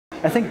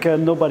I think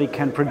nobody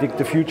can predict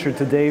the future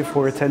today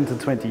for 10 to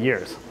 20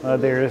 years.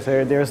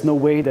 There's no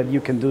way that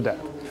you can do that.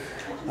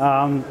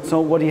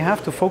 So what you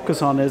have to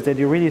focus on is that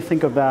you really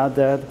think about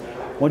that,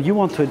 what you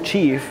want to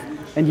achieve,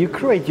 and you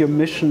create your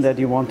mission that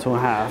you want to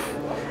have.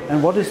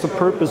 And what is the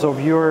purpose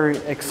of your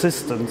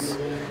existence?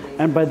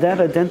 And by that,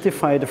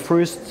 identify the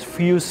first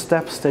few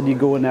steps that you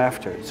go in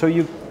after. So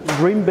you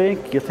dream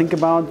big, you think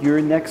about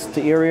your next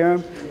area,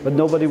 but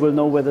nobody will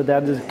know whether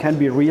that can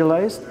be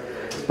realized.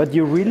 But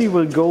you really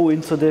will go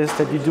into this,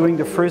 that you're doing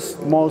the first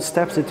small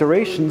steps,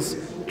 iterations,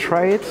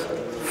 try it,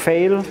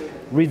 fail,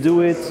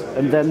 redo it,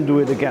 and then do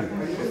it again.